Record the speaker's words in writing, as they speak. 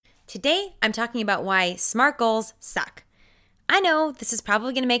Today, I'm talking about why SMART goals suck. I know this is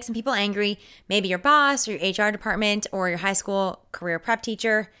probably going to make some people angry, maybe your boss or your HR department or your high school career prep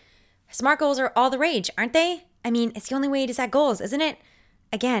teacher. SMART goals are all the rage, aren't they? I mean, it's the only way to set goals, isn't it?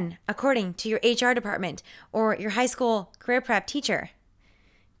 Again, according to your HR department or your high school career prep teacher.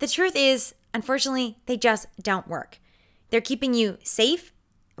 The truth is, unfortunately, they just don't work. They're keeping you safe,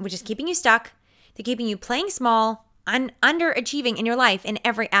 which is keeping you stuck. They're keeping you playing small, underachieving in your life in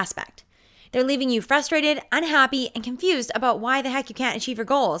every aspect. They're leaving you frustrated, unhappy, and confused about why the heck you can't achieve your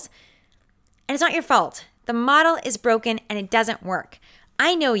goals. And it's not your fault. The model is broken and it doesn't work.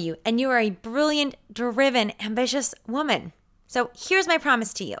 I know you, and you are a brilliant, driven, ambitious woman. So here's my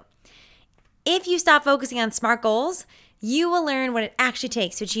promise to you. If you stop focusing on SMART goals, you will learn what it actually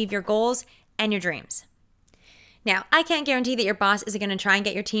takes to achieve your goals and your dreams. Now, I can't guarantee that your boss is going to try and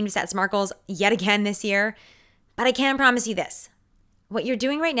get your team to set SMART goals yet again this year, but I can promise you this. What you're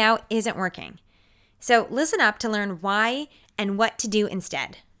doing right now isn't working. So listen up to learn why and what to do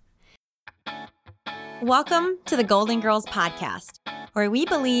instead. Welcome to the Golden Girls Podcast, where we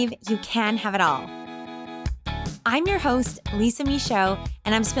believe you can have it all. I'm your host, Lisa Michaud,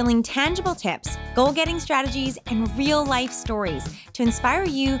 and I'm spilling tangible tips, goal-getting strategies, and real-life stories to inspire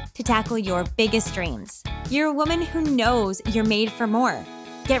you to tackle your biggest dreams. You're a woman who knows you're made for more.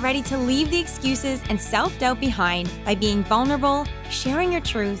 Get ready to leave the excuses and self-doubt behind by being vulnerable, sharing your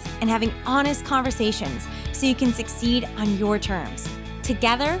truth, and having honest conversations so you can succeed on your terms.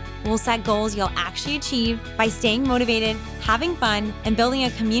 Together, we'll set goals you'll actually achieve by staying motivated, having fun, and building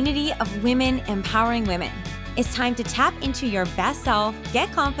a community of women empowering women. It's time to tap into your best self,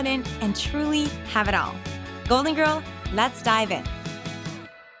 get confident, and truly have it all. Golden Girl, let's dive in.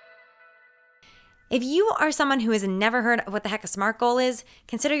 If you are someone who has never heard of what the heck a SMART goal is,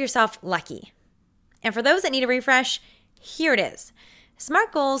 consider yourself lucky. And for those that need a refresh, here it is.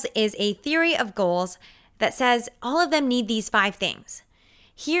 SMART goals is a theory of goals that says all of them need these 5 things.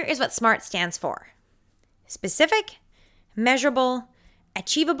 Here is what SMART stands for: specific, measurable,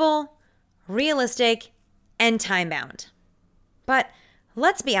 achievable, realistic, and time-bound. But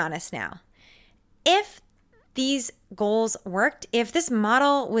let's be honest now. If these goals worked, if this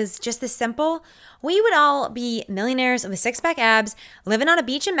model was just this simple, we would all be millionaires with six-pack abs, living on a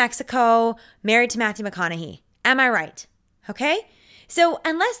beach in Mexico, married to Matthew McConaughey. Am I right? Okay? So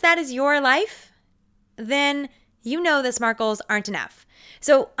unless that is your life, then you know that SMART goals aren't enough.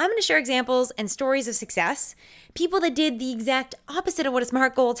 So I'm going to share examples and stories of success, people that did the exact opposite of what a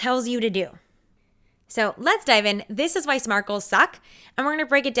SMART goal tells you to do. So let's dive in. This is why SMART goals suck, and we're going to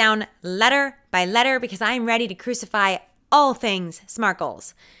break it down letter by letter because I'm ready to crucify all things SMART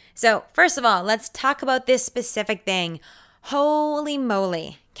goals. So first of all, let's talk about this specific thing. Holy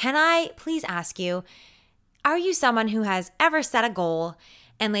moly. Can I please ask you, are you someone who has ever set a goal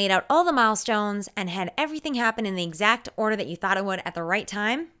and laid out all the milestones and had everything happen in the exact order that you thought it would at the right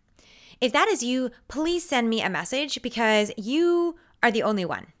time? If that is you, please send me a message because you are the only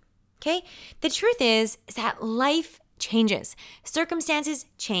one. Okay? The truth is that life changes. Circumstances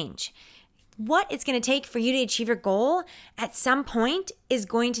change. What it's going to take for you to achieve your goal at some point is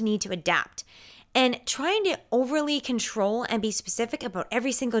going to need to adapt. And trying to overly control and be specific about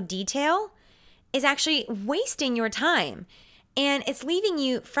every single detail is actually wasting your time. And it's leaving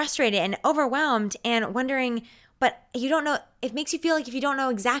you frustrated and overwhelmed and wondering, but you don't know, it makes you feel like if you don't know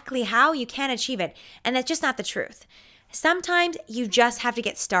exactly how, you can't achieve it. And that's just not the truth. Sometimes you just have to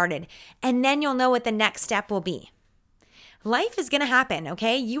get started, and then you'll know what the next step will be. Life is going to happen,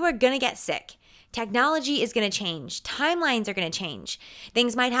 okay? You are going to get sick. Technology is going to change. Timelines are going to change.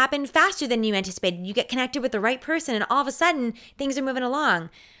 Things might happen faster than you anticipated. You get connected with the right person, and all of a sudden, things are moving along.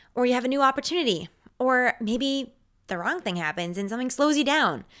 Or you have a new opportunity. Or maybe the wrong thing happens and something slows you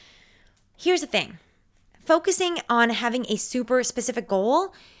down. Here's the thing. Focusing on having a super specific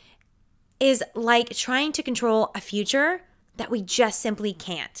goal is like trying to control a future that we just simply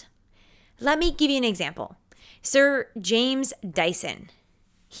can't. Let me give you an example. Sir James Dyson.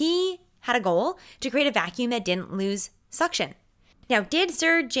 He had a goal to create a vacuum that didn't lose suction. Now, did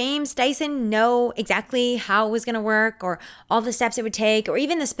Sir James Dyson know exactly how it was going to work or all the steps it would take or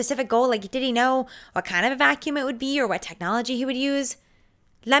even the specific goal? Like, did he know what kind of a vacuum it would be or what technology he would use?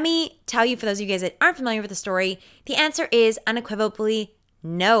 Let me tell you, for those of you guys that aren't familiar with the story, the answer is unequivocally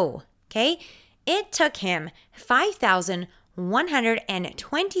no. Okay, it took him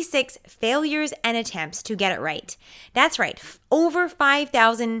 5,126 failures and attempts to get it right. That's right, over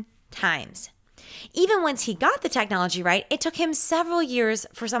 5,000 times. Even once he got the technology right, it took him several years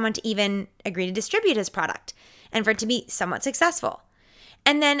for someone to even agree to distribute his product and for it to be somewhat successful.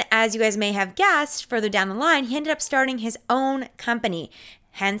 And then, as you guys may have guessed, further down the line, he ended up starting his own company,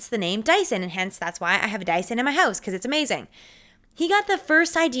 hence the name Dyson, and hence that's why I have a Dyson in my house, because it's amazing. He got the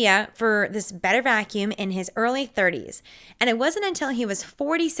first idea for this better vacuum in his early 30s, and it wasn't until he was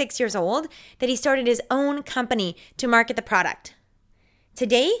 46 years old that he started his own company to market the product.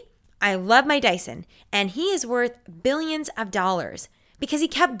 Today, I love my Dyson, and he is worth billions of dollars because he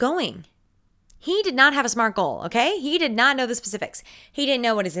kept going. He did not have a SMART goal, okay? He did not know the specifics. He didn't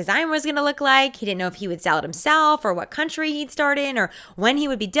know what his design was going to look like. He didn't know if he would sell it himself or what country he'd start in or when he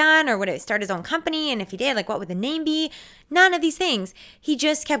would be done or would it start his own company. And if he did, like what would the name be? None of these things. He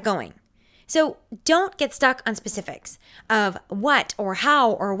just kept going. So don't get stuck on specifics of what or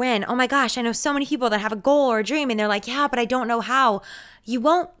how or when. Oh my gosh, I know so many people that have a goal or a dream and they're like, yeah, but I don't know how. You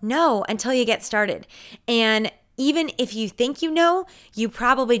won't know until you get started. And even if you think you know, you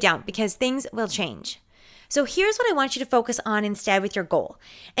probably don't because things will change. So here's what I want you to focus on instead with your goal.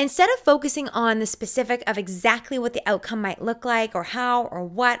 Instead of focusing on the specific of exactly what the outcome might look like or how or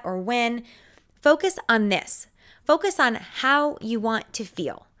what or when, focus on this. Focus on how you want to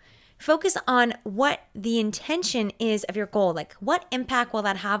feel. Focus on what the intention is of your goal. Like what impact will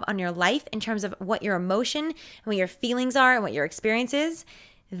that have on your life in terms of what your emotion and what your feelings are and what your experience is?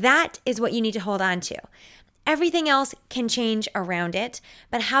 That is what you need to hold on to. Everything else can change around it,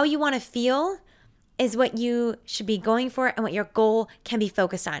 but how you want to feel is what you should be going for and what your goal can be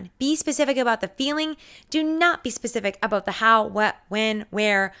focused on. Be specific about the feeling. Do not be specific about the how, what, when,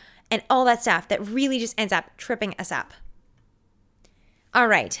 where, and all that stuff that really just ends up tripping us up. All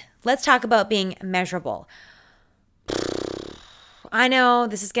right, let's talk about being measurable. I know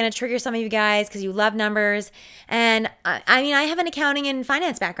this is going to trigger some of you guys because you love numbers. And I mean, I have an accounting and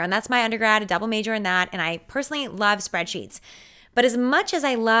finance background. That's my undergrad, a double major in that. And I personally love spreadsheets. But as much as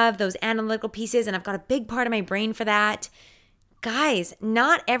I love those analytical pieces, and I've got a big part of my brain for that, guys,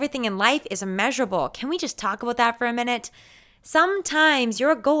 not everything in life is measurable. Can we just talk about that for a minute? Sometimes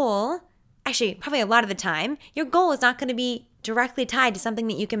your goal, actually, probably a lot of the time, your goal is not going to be directly tied to something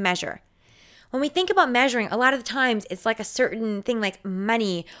that you can measure. When we think about measuring, a lot of the times it's like a certain thing like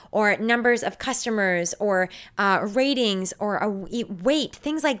money or numbers of customers or ratings or a weight,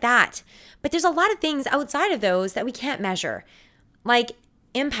 things like that. But there's a lot of things outside of those that we can't measure, like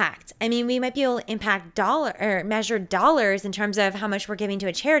impact. I mean, we might be able to impact measure dollars in terms of how much we're giving to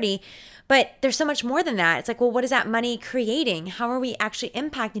a charity, but there's so much more than that. It's like, well, what is that money creating? How are we actually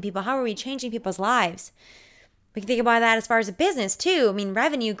impacting people? How are we changing people's lives? We can think about that as far as a business too. I mean,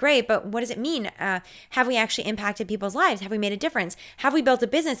 revenue, great, but what does it mean? Have we actually impacted people's lives? Have we made a difference? Have we built a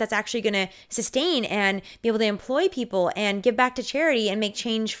business that's actually going to sustain and be able to employ people and give back to charity and make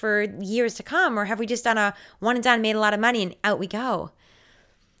change for years to come? Or have we just done a one and done, made a lot of money and out we go?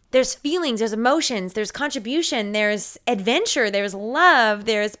 There's feelings, there's emotions, there's contribution, there's adventure, there's love,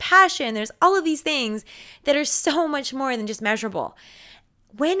 there's passion, there's all of these things that are so much more than just measurable.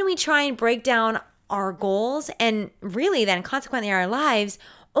 When we try and break down our goals and really then consequently our lives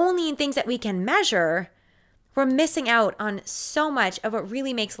only in things that we can measure, we're missing out on so much of what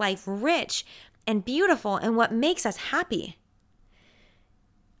really makes life rich and beautiful and what makes us happy.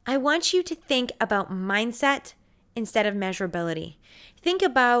 I want you to think about mindset instead of measurability. Think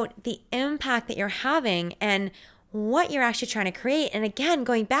about the impact that you're having and what you're actually trying to create. And again,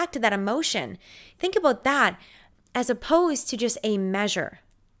 going back to that emotion, think about that as opposed to just a measure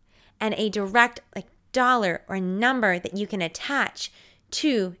and a direct like dollar or number that you can attach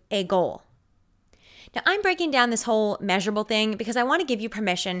to a goal. Now, I'm breaking down this whole measurable thing because I want to give you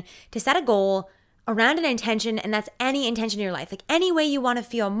permission to set a goal around an intention, and that's any intention in your life. Like any way you want to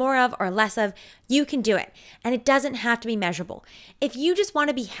feel more of or less of, you can do it. And it doesn't have to be measurable. If you just want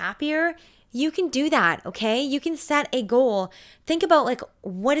to be happier, you can do that, okay? You can set a goal. Think about like,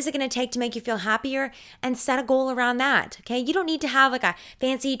 what is it going to take to make you feel happier and set a goal around that, okay? You don't need to have like a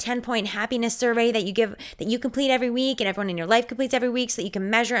fancy 10-point happiness survey that you complete every week and everyone in your life completes every week so that you can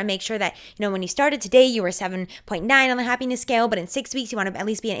measure and make sure that, when you started today, you were 7.9 on the happiness scale, but in 6 weeks, you want to at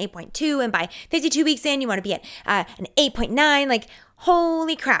least be an 8.2. And by 52 weeks in, you want to be at an 8.9. Like,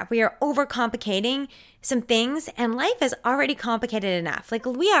 holy crap, we are overcomplicating some things, and life is already complicated enough. Like,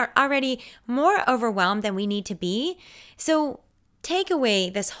 we are already more overwhelmed than we need to be. So take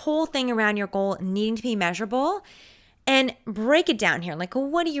away this whole thing around your goal needing to be measurable and break it down here. Like,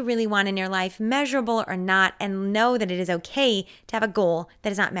 what do you really want in your life, measurable or not, and know that it is okay to have a goal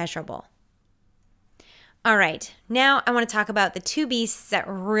that is not measurable. All right, now I want to talk about the two beasts that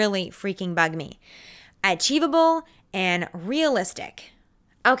really freaking bug me: achievable and realistic.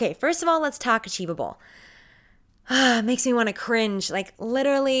 Okay, first of all, let's talk achievable. It makes me want to cringe. Like,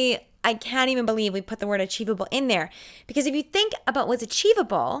 literally, I can't even believe we put the word achievable in there. Because if you think about what's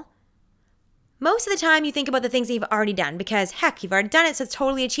achievable, Most of the time you think about the things that you've already done because heck, you've already done it, so it's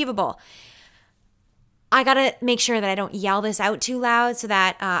totally achievable. I gotta make sure that I don't yell this out too loud so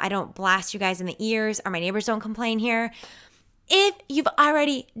that I don't blast you guys in the ears or my neighbors don't complain here. If you've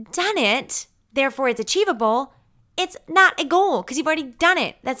already done it, therefore it's achievable, it's not a goal because you've already done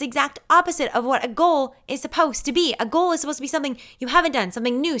it. That's the exact opposite of what a goal is supposed to be. A goal is supposed to be something you haven't done,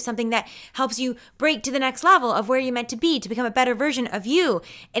 something new, something that helps you break to the next level of where you're meant to be to become a better version of you.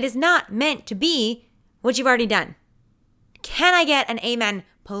 It is not meant to be what you've already done. Can I get an amen,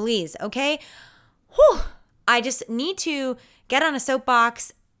 please? Okay? Whew. I just need to get on a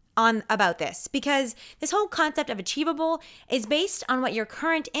soapbox about this because this whole concept of achievable is based on what your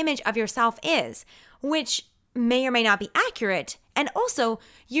current image of yourself is, which may or may not be accurate. And also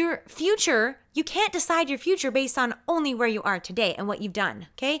your future, you can't decide your future based on only where you are today and what you've done,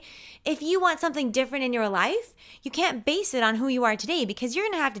 okay? If you want something different in your life, you can't base it on who you are today because you're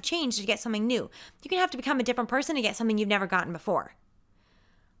gonna have to change to get something new. You're gonna have to become a different person to get something you've never gotten before.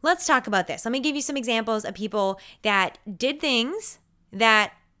 Let's talk about this. Let me give you some examples of people that did things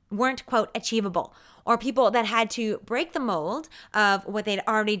that weren't, quote, achievable, or people that had to break the mold of what they'd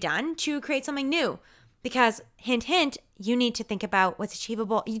already done to create something new. Because, hint, hint, you need to think about what's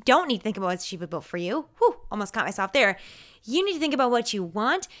achievable. You don't need to think about what's achievable for you. Whew, almost caught myself there. You need to think about what you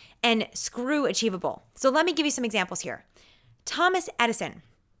want and screw achievable. So let me give you some examples here. Thomas Edison.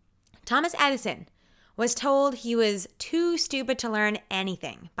 Thomas Edison was told he was too stupid to learn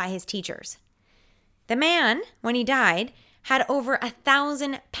anything by his teachers. The man, when he died, had over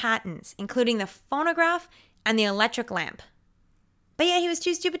 1,000 patents, including the phonograph and the electric lamp. But yet he was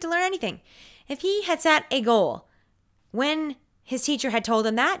too stupid to learn anything. If he had set a goal when his teacher had told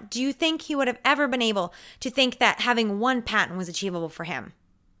him that, do you think he would have ever been able to think that having one patent was achievable for him?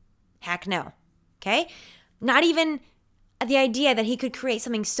 Heck no. Okay? Not even the idea that he could create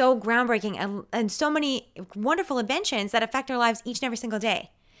something so groundbreaking and so many wonderful inventions that affect our lives each and every single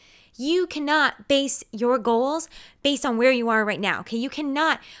day. You cannot base your goals based on where you are right now, okay? You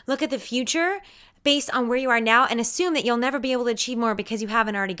cannot look at the future based on where you are now and assume that you'll never be able to achieve more because you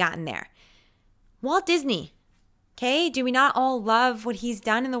haven't already gotten there. Walt Disney, okay? Do we not all love what he's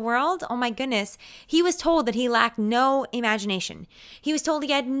done in the world? Oh my goodness. He was told that he lacked no imagination. He was told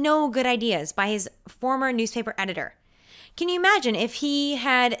he had no good ideas by his former newspaper editor. Can you imagine if he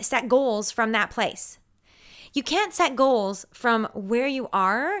had set goals from that place? You can't set goals from where you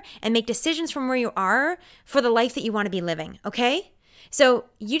are and make decisions from where you are for the life that you want to be living, okay? So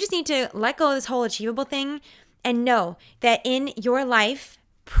you just need to let go of this whole achievable thing and know that in your life,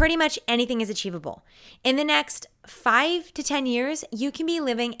 pretty much anything is achievable. In the next 5 to 10 years, you can be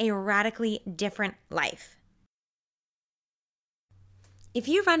living a radically different life. If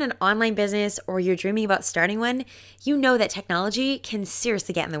you run an online business or you're dreaming about starting one, you know that technology can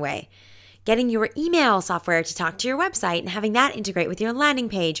seriously get in the way. Getting your email software to talk to your website and having that integrate with your landing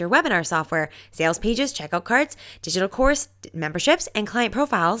page, your webinar software, sales pages, checkout cards, digital course, memberships, and client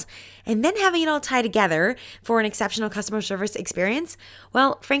profiles, and then having it all tie together for an exceptional customer service experience,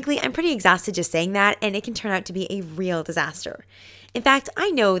 well, frankly, I'm pretty exhausted just saying that, and it can turn out to be a real disaster. In fact, I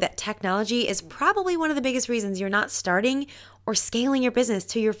know that technology is probably one of the biggest reasons you're not starting or scaling your business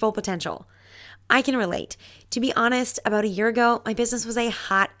to your full potential. I can relate. To be honest, about a year ago, my business was a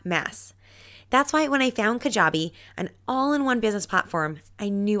hot mess. That's why when I found Kajabi, an all-in-one business platform, I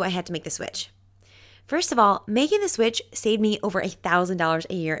knew I had to make the switch. First of all, making the switch saved me over $1,000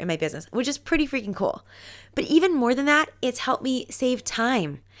 a year in my business, which is pretty freaking cool. But even more than that, it's helped me save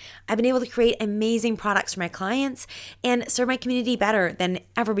time. I've been able to create amazing products for my clients and serve my community better than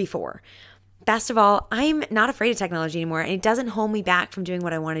ever before. Best of all, I'm not afraid of technology anymore, and it doesn't hold me back from doing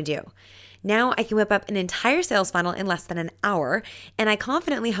what I want to do. Now I can whip up an entire sales funnel in less than an hour, and I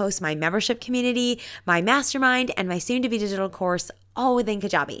confidently host my membership community, my mastermind, and my soon-to-be digital course all within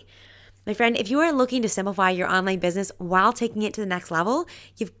Kajabi. My friend, if you are looking to simplify your online business while taking it to the next level,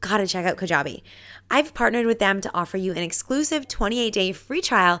 you've got to check out Kajabi. I've partnered with them to offer you an exclusive 28-day free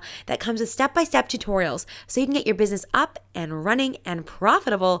trial that comes with step-by-step tutorials so you can get your business up and running and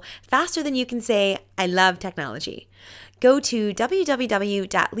profitable faster than you can say, I love technology. Go to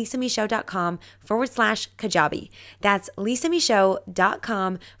www.lisamichaud.com/Kajabi. That's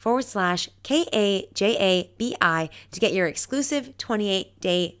lisamichaud.com/KAJABI to get your exclusive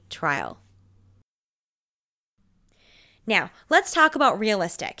 28-day trial. Now, let's talk about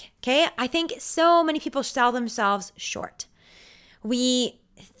realistic, okay? I think so many people sell themselves short. We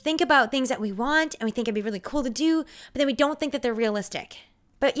think about things that we want and we think it'd be really cool to do, but then we don't think that they're realistic.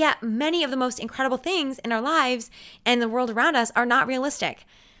 But yet, many of the most incredible things in our lives and the world around us are not realistic.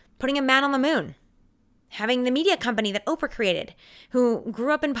 Putting a man on the moon. having the media company that Oprah created, who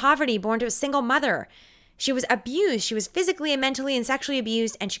grew up in poverty, born to a single mother. She was abused. She was physically and mentally and sexually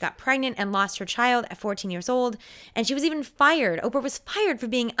abused, and she got pregnant and lost her child at 14 years old. And she was even fired. Oprah was fired for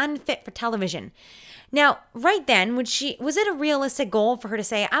being unfit for television. Now, right then, was it a realistic goal for her to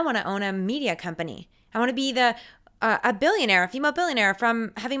say, I want to own a media company? I want to be a billionaire, a female billionaire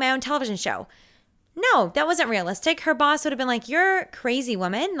from having my own television show. No, that wasn't realistic. Her boss would have been like, you're crazy,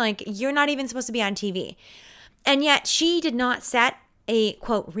 woman. Like, you're not even supposed to be on TV. And yet she did not set a,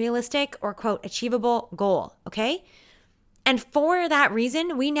 quote, realistic or, quote, achievable goal, okay? And for that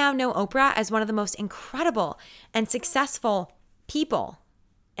reason, we now know Oprah as one of the most incredible and successful people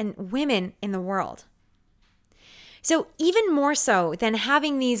and women in the world. So even more so than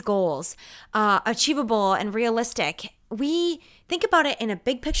having these goals achievable and realistic, we think about it in a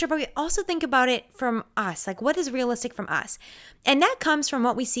big picture, but we also think about it from us, like what is realistic from us? And that comes from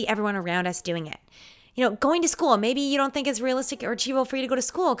what we see everyone around us doing it. You know, going to school, maybe you don't think it's realistic or achievable for you to go to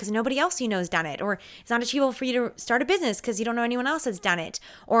school because nobody else you know has done it. Or it's not achievable for you to start a business because you don't know anyone else that's done it.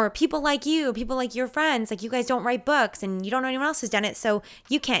 Or people like you, people like your friends, like you guys don't write books and you don't know anyone else who's done it, so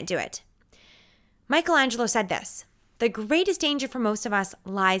you can't do it. Michelangelo said this: the greatest danger for most of us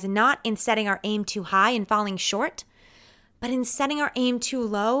lies not in setting our aim too high and falling short, but in setting our aim too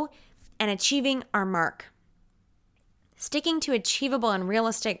low and achieving our mark. Sticking to achievable and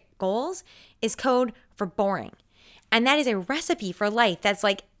realistic goals is code for boring. And that is a recipe for life that's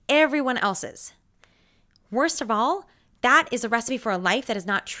like everyone else's. Worst of all, that is a recipe for a life that is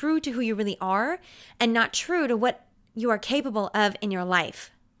not true to who you really are and not true to what you are capable of in your life.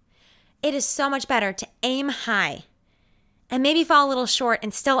 It is so much better to aim high and maybe fall a little short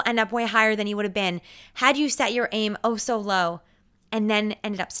and still end up way higher than you would have been had you set your aim oh so low and then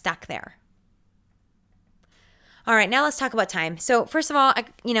ended up stuck there. All right, now let's talk about time. So first of all,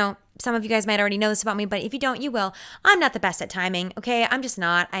 some of you guys might already know this about me, but if you don't, you will. I'm not the best at timing, okay? I'm just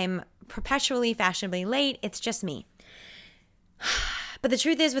not. I'm perpetually fashionably late. It's just me. But the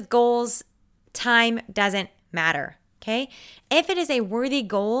truth is, with goals, time doesn't matter, okay? If it is a worthy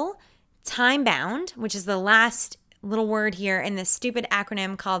goal, time-bound, which is the last little word here in this stupid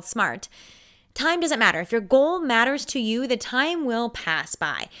acronym called SMART, time doesn't matter. If your goal matters to you, the time will pass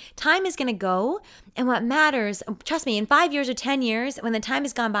by. Time is going to go, and what matters, trust me, in 5 years or 10 years, when the time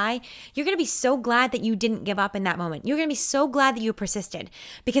has gone by, you're going to be so glad that you didn't give up in that moment. You're going to be so glad that you persisted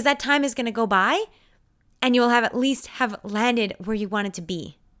because that time is going to go by, and you will have at least have landed where you wanted to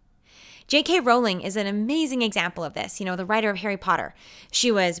be. J.K. Rowling is an amazing example of this, the writer of Harry Potter.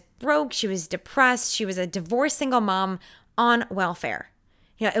 She was broke, she was depressed, she was a divorced single mom on welfare.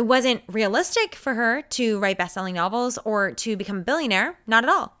 It wasn't realistic for her to write best-selling novels or to become a billionaire, not at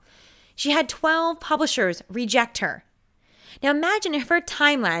all. She had 12 publishers reject her. Now imagine if her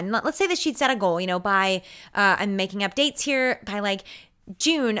timeline, let's say that she'd set a goal, I'm making up dates here, by like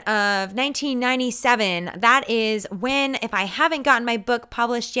June of 1997. That is when, if I haven't gotten my book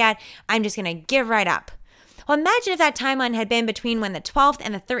published yet, I'm just going to give right up. Well, imagine if that timeline had been between when the 12th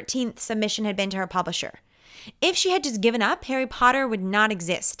and the 13th submission had been to her publisher. If she had just given up, Harry Potter would not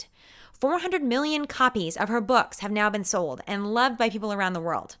exist. 400 million copies of her books have now been sold and loved by people around the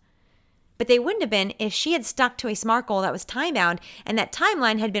world. But they wouldn't have been if she had stuck to a SMART goal that was time-bound, and that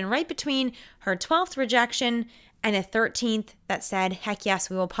timeline had been right between her 12th rejection and the 13th that said, heck yes,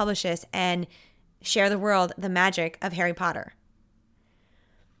 we will publish this and share the world the magic of Harry Potter.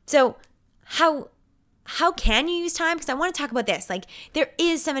 So how can you use time? Because I want to talk about this. Like, there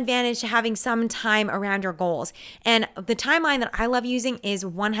is some advantage to having some time around your goals. And the timeline that I love using is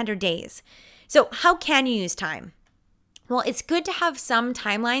 100 days. So how can you use time? Well, it's good to have some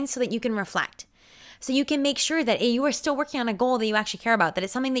timelines so that you can reflect. So you can make sure that you are still working on a goal that you actually care about, that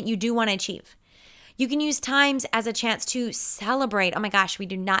it's something that you do want to achieve. You can use times as a chance to celebrate. Oh my gosh, we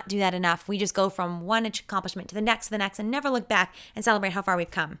do not do that enough. We just go from one accomplishment to the next, and never look back and celebrate how far we've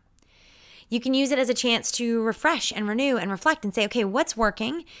come. You can use it as a chance to refresh and renew and reflect and say, okay, what's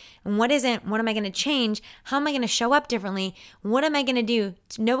working and what isn't? What am I going to change? How am I going to show up differently? What am I going to do?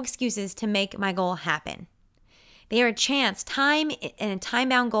 No excuses to make my goal happen. They are a chance. Time and a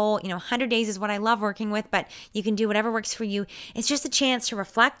time-bound goal, 100 days is what I love working with, but you can do whatever works for you. It's just a chance to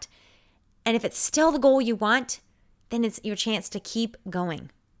reflect. And if it's still the goal you want, then it's your chance to keep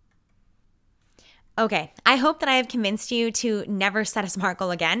going. Okay, I hope that I have convinced you to never set a SMART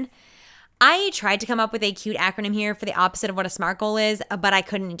goal again. I tried to come up with a cute acronym here for the opposite of what a SMART goal is, but I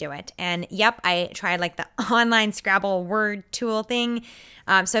couldn't do it. And yep, I tried like the online Scrabble word tool thing.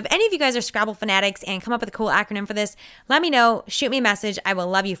 So if any of you guys are Scrabble fanatics and come up with a cool acronym for this, let me know, shoot me a message. I will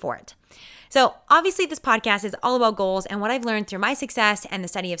love you for it. So obviously this podcast is all about goals and what I've learned through my success and the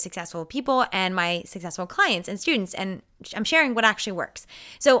study of successful people and my successful clients and students, and I'm sharing what actually works.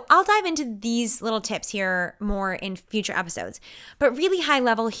 So I'll dive into these little tips here more in future episodes. But really high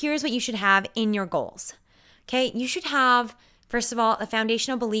level, here's what you should have in your goals. Okay, you should have, first of all, a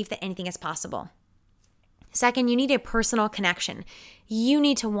foundational belief that anything is possible. Second, you need a personal connection. You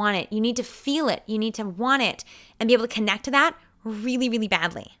need to want it. You need to feel it. You need to want it and be able to connect to that really, really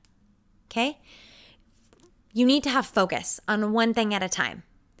badly. Okay? You need to have focus on one thing at a time.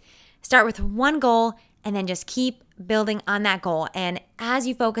 Start with one goal and then just keep building on that goal. And as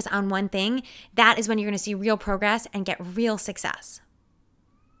you focus on one thing, that is when you're going to see real progress and get real success.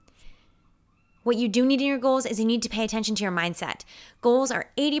 What you do need in your goals is you need to pay attention to your mindset. Goals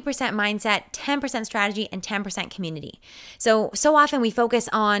are 80% mindset, 10% strategy, and 10% community. So often we focus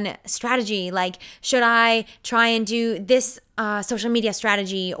on strategy, like should I try and do this social media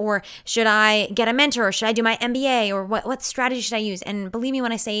strategy, or should I get a mentor, or should I do my MBA, or what strategy should I use? And believe me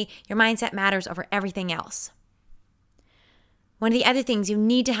when I say your mindset matters over everything else. One of the other things you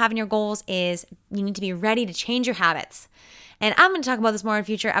need to have in your goals is you need to be ready to change your habits. And I'm going to talk about this more in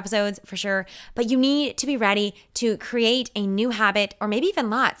future episodes for sure, but you need to be ready to create a new habit, or maybe even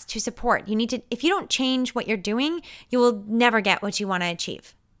lots, to support. You need to, if you don't change what you're doing, you will never get what you want to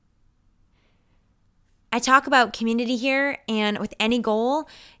achieve. I talk about community here, and with any goal,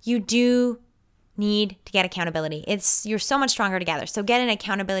 you do need to get accountability. You're so much stronger together. So get an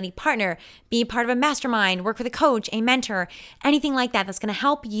accountability partner, be part of a mastermind, work with a coach, a mentor, anything like that that's going to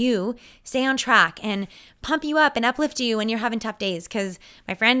help you stay on track and pump you up and uplift you when you're having tough days, because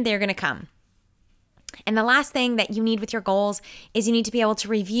my friend, they're going to come. And the last thing that you need with your goals is you need to be able to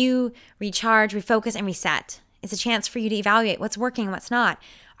review, recharge, refocus, and reset. It's a chance for you to evaluate what's working and what's not.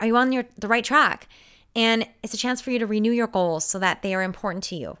 Are you on the right track? And it's a chance for you to renew your goals so that they are important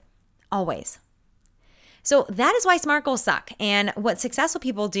to you, always. So that is why SMART goals suck, and what successful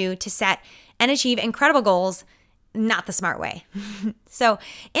people do to set and achieve incredible goals, not the SMART way. So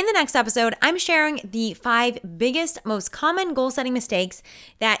in the next episode, I'm sharing the 5 biggest, most common goal setting mistakes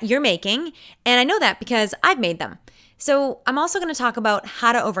that you're making. And I know that because I've made them. So I'm also going to talk about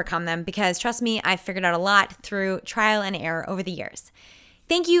how to overcome them, because trust me, I've figured out a lot through trial and error over the years.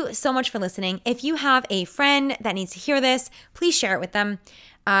 Thank you so much for listening. If you have a friend that needs to hear this, please share it with them.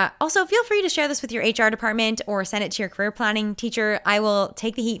 Also, feel free to share this with your HR department or send it to your career planning teacher. I will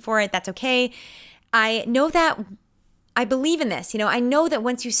take the heat for it. That's okay. I know that I believe in this. I know that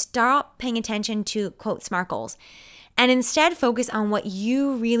once you stop paying attention to, quote, SMART goals, and instead focus on what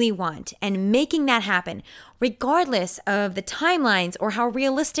you really want and making that happen, regardless of the timelines or how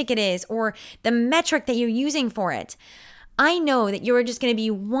realistic it is or the metric that you're using for it, I know that you're just going to be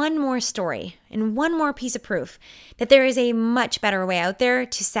one more story and one more piece of proof that there is a much better way out there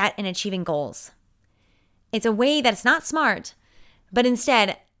to set and achieving goals. It's a way that's not smart, but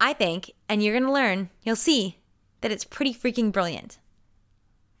instead, I think, and you're going to learn, you'll see that it's pretty freaking brilliant.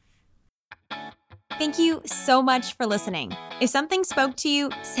 Thank you so much for listening. If something spoke to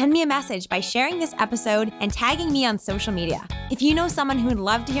you, send me a message by sharing this episode and tagging me on social media. If you know someone who would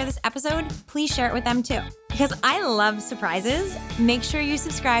love to hear this episode, please share it with them too. Because I love surprises, make sure you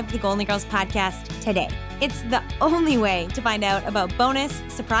subscribe to the Golden Girls podcast today. It's the only way to find out about bonus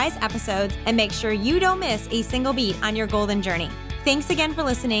surprise episodes and make sure you don't miss a single beat on your golden journey. Thanks again for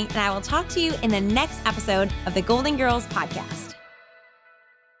listening, and I will talk to you in the next episode of the Golden Girls podcast.